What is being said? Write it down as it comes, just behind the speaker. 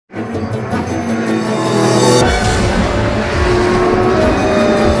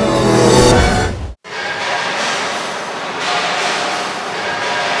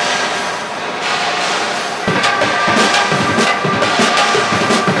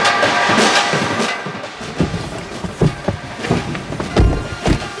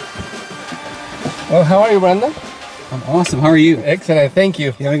Well, how are you, Branden? I'm awesome. How are you? Excellent, thank you.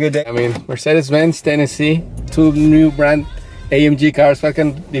 You having a good day? I mean, Mercedes-Benz, Tennessee, two new brand AMG cars. What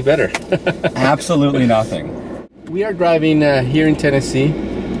can be better? Absolutely nothing. We are driving here in Tennessee.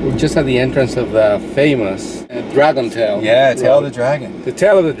 We're just at the entrance of the famous Dragon Tail. Yeah, Tail of the Dragon. The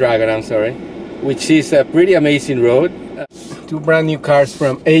Tail of the Dragon, I'm sorry. Which is a pretty amazing road. Two brand new cars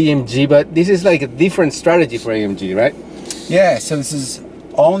from AMG, but this is like a different strategy for AMG, right? Yeah, so this is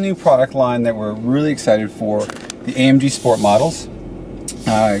all new product line that we're really excited for, the AMG Sport models.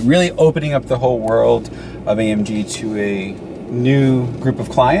 Really opening up the whole world of AMG to a new group of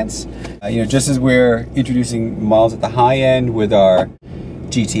clients. Just as we're introducing models at the high end with our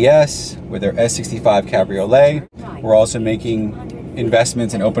GTS, with our S65 Cabriolet, we're also making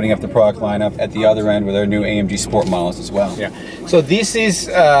investments in opening up the product lineup at the other end with our new AMG Sport models as well. Yeah. So this is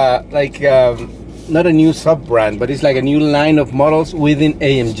not a new sub-brand, but it's like a new line of models within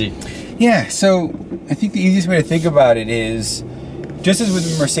AMG. Yeah, so I think the easiest way to think about it is, just as with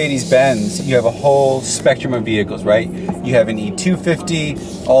Mercedes-Benz, you have a whole spectrum of vehicles, right? You have an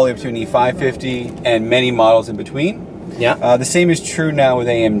E250, all the way up to an E550, and many models in between. Yeah. The same is true now with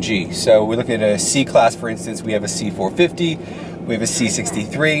AMG. So we look at a C-Class, for instance, we have a C450, we have a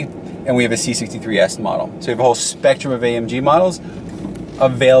C63, and we have a C63S model. So we have a whole spectrum of AMG models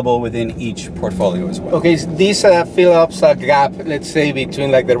available within each portfolio as well. Okay, so this fill up a gap, let's say,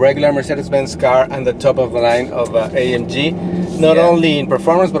 between like the regular Mercedes-Benz car and the top of the line of AMG, not only in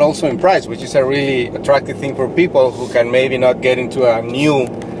performance but also in price, which is a really attractive thing for people who can maybe not get into a new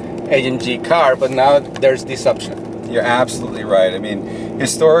AMG car, but now there's this option. You're absolutely right. I mean,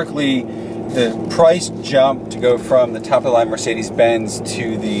 historically, the price jump to go from the top of the line Mercedes-Benz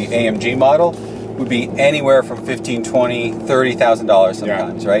to the AMG model would be anywhere from $15,000, $20,000, $30,000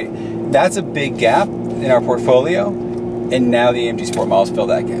 sometimes, right? That's a big gap in our portfolio, and now the AMG Sport models fill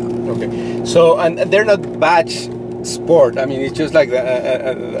that gap. Okay, so and they're not badge sport. I mean, it's just like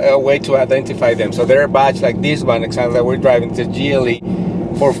a way to identify them. So they're badge like this one, example that we're driving, the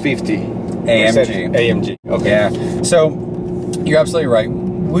GLE450 AMG. Okay. Yeah. So you're absolutely right.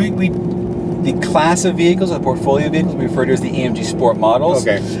 The class of vehicles, the portfolio vehicles, we refer to as the AMG Sport models.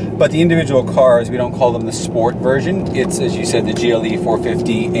 Okay. But the individual cars, we don't call them the Sport version. It's, as you said, the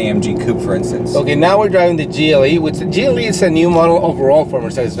GLE450 AMG Coupe, for instance. Okay, now we're driving the GLE, which the GLE is a new model overall for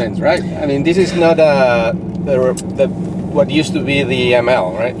Mercedes-Benz, right? I mean, this is not what used to be the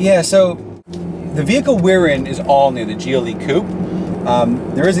ML, right? Yeah, so the vehicle we're in is all new, the GLE Coupe.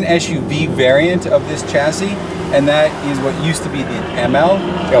 There is an SUV variant of this chassis, and that is what used to be the ML,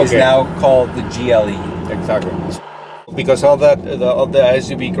 is now called the GLE. Exactly. Because all the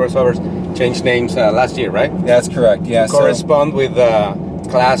SUV crossovers changed names last year, right? That's correct, yeah. To correspond with the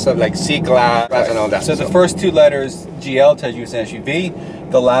class of like C-Class and all that. So the first two letters, GL, tells you it's an SUV.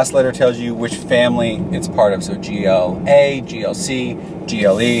 The last letter tells you which family it's part of. So GLA, GLC,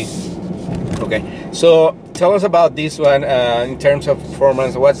 GLE. Okay, so tell us about this one in terms of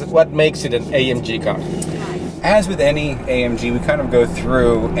performance. What makes it an AMG car? As with any AMG, we kind of go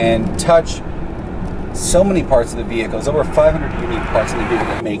through and touch so many parts of the vehicle. There's over 500 unique parts of the vehicle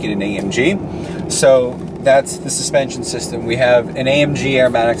that make it an AMG. So that's the suspension system. We have an AMG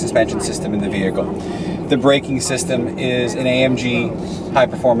aromatic suspension system in the vehicle. The braking system is an AMG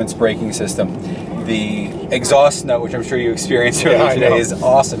high-performance braking system. The exhaust note, which I'm sure you experienced earlier today, is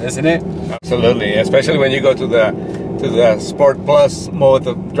awesome, isn't it? Absolutely, especially when you go to the Sport Plus mode,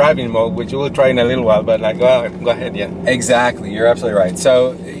 of driving mode, which we'll try in a little while, but like, go ahead, yeah. Exactly, you're absolutely right.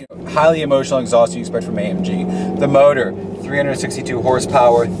 So, highly emotional exhaust you expect from AMG. The motor, 362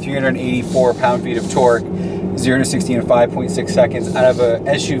 horsepower, 384 pound-feet of torque, 0 to 60 in 5.6 seconds out of a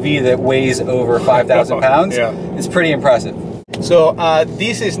SUV that weighs over 5,000 pounds. It's pretty impressive. So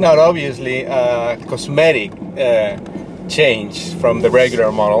this is not obviously a cosmetic change from the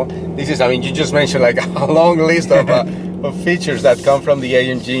regular model. This is, I mean, you just mentioned like a long list of features that come from the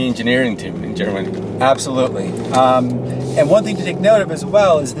AMG engineering team in Germany. Absolutely. And one thing to take note of as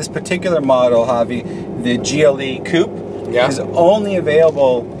well is this particular model, Javi, the GLE Coupe, is only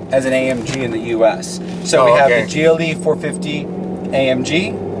available as an AMG in the US. So we have the GLE450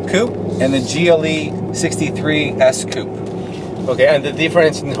 AMG Coupe and the GLE63S Coupe. Okay, and the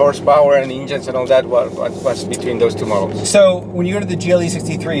difference in horsepower and engines and all that, what's between those two models? So when you go to the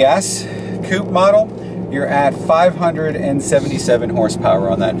GLE63S Coupe model, you're at 577 horsepower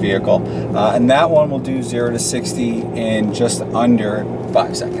on that vehicle. And that one will do 0 to 60 in just under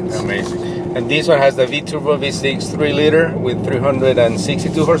 5 seconds. Amazing. And this one has the V-Turbo V6 3-liter with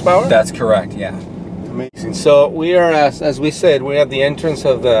 362 horsepower? That's correct, yeah. Amazing. So we are, as we said, we're at the entrance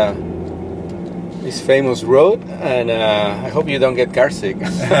of the this famous road, and I hope you don't get car sick.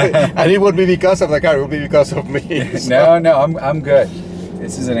 And it would be because of the car, it would be because of me. So. No, I'm good.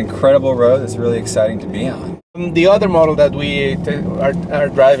 This is an incredible road. It's really exciting to be on. The other model that we are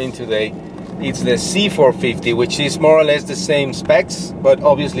driving today, it's the C450, which is more or less the same specs, but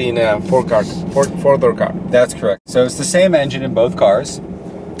obviously in a four-door car. That's correct. So it's the same engine in both cars,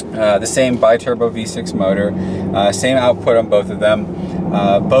 the same bi-turbo V6 motor, same output on both of them.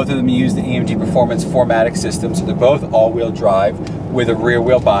 Both of them use the AMG Performance 4MATIC system, so they're both all-wheel drive with a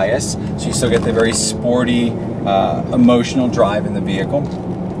rear-wheel bias, so you still get the very sporty, emotional drive in the vehicle.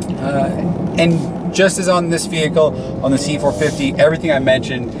 And just as on this vehicle, on the C450, everything I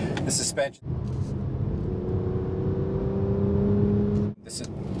mentioned, the suspension,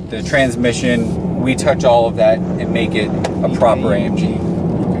 the transmission, we touch all of that and make it a proper AMG.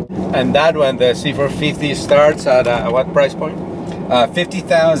 And that one, the C450, starts at what price point?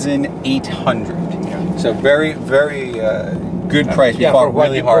 50,800. Yeah. So very, very good price. Yeah, for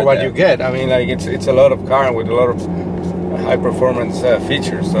what you get. I mean, like it's a lot of car with a lot of high performance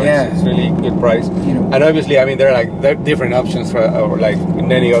features. So yeah, it's really good price. You know, and obviously, I mean, there are different options for like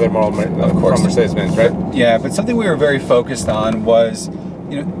in any other model from Mercedes-Benz, right? Yeah, but something we were very focused on was,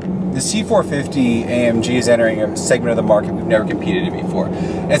 you know, the C450 AMG is entering a segment of the market we've never competed in before.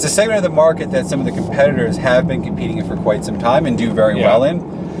 And it's a segment of the market that some of the competitors have been competing in for quite some time and do very well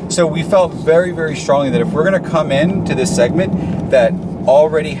in. So we felt very, very strongly that if we're going to come into this segment that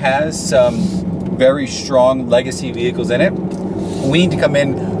already has some very strong legacy vehicles in it, we need to come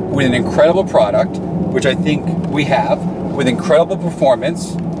in with an incredible product, which I think we have, with incredible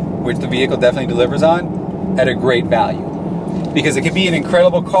performance, which the vehicle definitely delivers on, at a great value. Because it could be an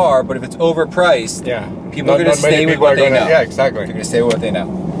incredible car, but if it's overpriced, people are going to stay with what they know. Yeah, exactly. They're going to stay with what they know.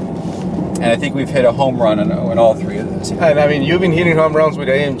 And I think we've hit a home run on all three of those. And I mean, you've been hitting home runs with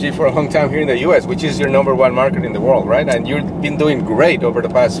AMG for a long time here in the US, which is your #1 market in the world, right? And you've been doing great over the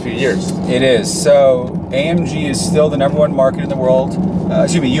past few years. It is. So AMG is still the #1 market in the world.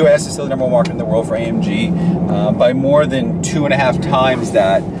 Excuse me, US is still the #1 market in the world for AMG by more than 2.5 times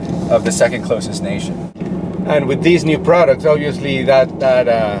that of the second closest nation. And with these new products, obviously that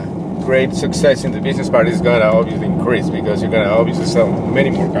great success in the business part is going to obviously increase because you're going to obviously sell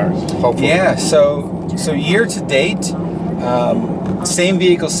many more cars, hopefully. Yeah, so year to date, same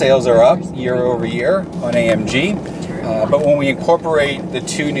vehicle sales are up year over year on AMG. But when we incorporate the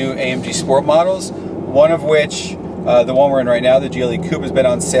two new AMG Sport models, one of which, the one we're in right now, the GLE Coupe, has been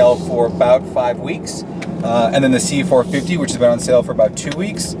on sale for about 5 weeks. And then the C450, which has been on sale for about 2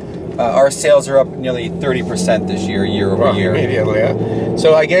 weeks. Our sales are up nearly 30% this year, year over year. Immediately, yeah.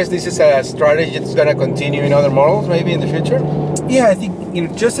 So I guess this is a strategy that's going to continue in other models, maybe in the future. Yeah, I think, you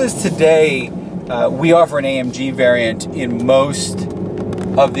know, just as today we offer an AMG variant in most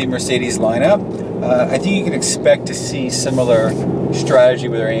of the Mercedes lineup, I think you can expect to see similar strategy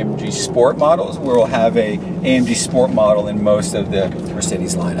with our AMG Sport models, where we'll have a AMG Sport model in most of the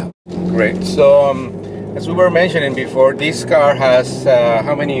Mercedes lineup. Great. So. As we were mentioning before, this car has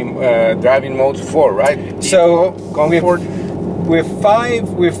how many driving modes? 4, right? So comfort. We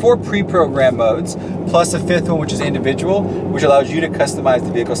have 4 pre-programmed modes, plus a 5th one, which is individual, which allows you to customize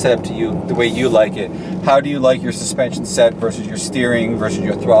the vehicle setup to you the way you like it. How do you like your suspension set versus your steering versus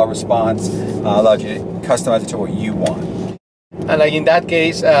your throttle response? Allows you to customize it to what you want. And like in that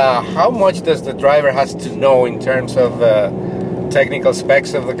case, how much does the driver has to know in terms of technical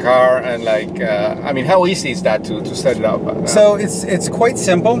specs of the car, and like I mean, how easy is that to set it up? So it's quite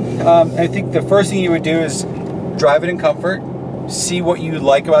simple. I think the first thing you would do is drive it in comfort, see what you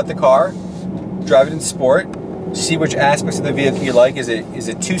like about the car, drive it in sport, see which aspects of the vehicle you like. Is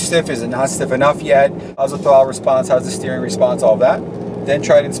it too stiff? Is it not stiff enough yet? How's the throttle response? How's the steering response? All of that. Then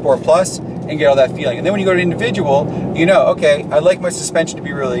try it in Sport Plus and get all that feeling. And then when you go to individual, you know, okay, I like my suspension to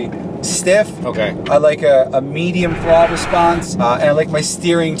be really stiff. Okay. I like a medium throttle response, and I like my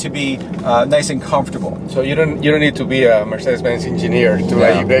steering to be nice and comfortable. So you don't need to be a Mercedes-Benz engineer to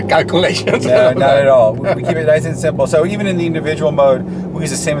make the calculations. No, not at all. We keep it nice and simple. So even in the individual mode, we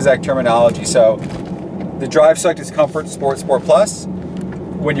use the same exact terminology. So the drive select is Comfort, Sport, Sport Plus.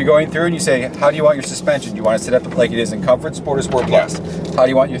 When you're going through and you say, how do you want your suspension? Do you want to set up like it is in Comfort, Sport, or Sport Plus? Yeah. How do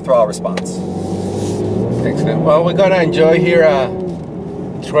you want your throttle response? Excellent. Well, we're gonna enjoy here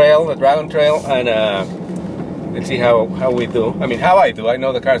trail, the Dragon Trail, and let's see how we do. I mean, how I do. I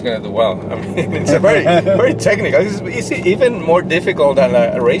know the car's gonna do well. I mean, it's a very technical. It's even more difficult than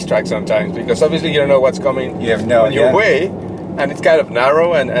a racetrack sometimes, because obviously you don't know what's coming. You have no idea. Your way, and it's kind of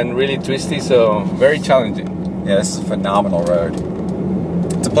narrow and really twisty, so very challenging. Yeah, this is a phenomenal road.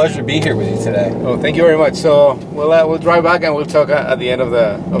 It's a pleasure to be here with you today. Oh, thank you very much. So we'll drive back and we'll talk at the end of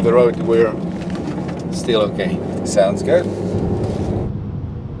the road. We're still okay. Sounds good.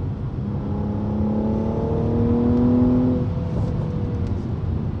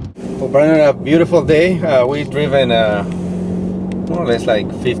 Well, Branden, a beautiful day. We've driven more or less like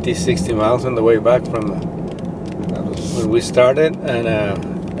 50-60 miles on the way back from when we started, and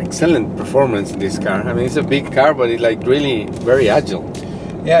excellent performance in this car. I mean, it's a big car, but it's like really very agile.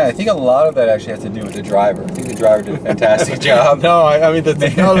 Yeah, I think a lot of that actually has to do with the driver. I think the driver did a fantastic job. No, I mean the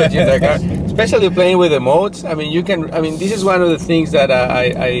technology in that car, especially playing with the modes. I mean, you can. I mean, this is one of the things that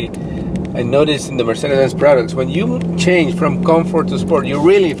I noticed in the Mercedes-Benz products. When you change from comfort to sport, you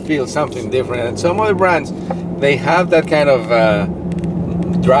really feel something different. And some other brands, they have that kind of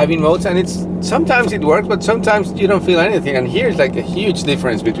driving modes, and sometimes it works, but sometimes you don't feel anything. And here's like a huge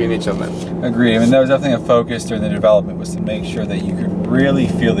difference between each of them. Agreed. I mean, that was definitely a focus during the development, was to make sure that you could really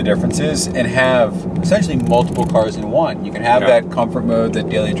feel the differences and have essentially multiple cars in one. You can have that comfort mode, the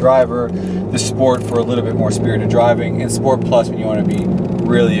daily driver, the sport for a little bit more spirited driving, and sport plus when you want to be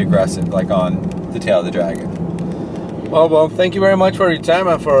really aggressive, like on the tail of the Dragon. Well, thank you very much for your time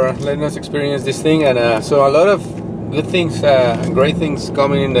and for letting us experience this thing. And so a lot of good things and great things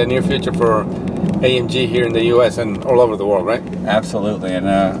coming in the near future for AMG here in the US and all over the world, right? Absolutely, and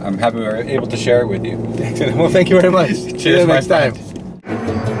I'm happy we were able to share it with you. Excellent. Well, thank you very much. Cheers, See you next time.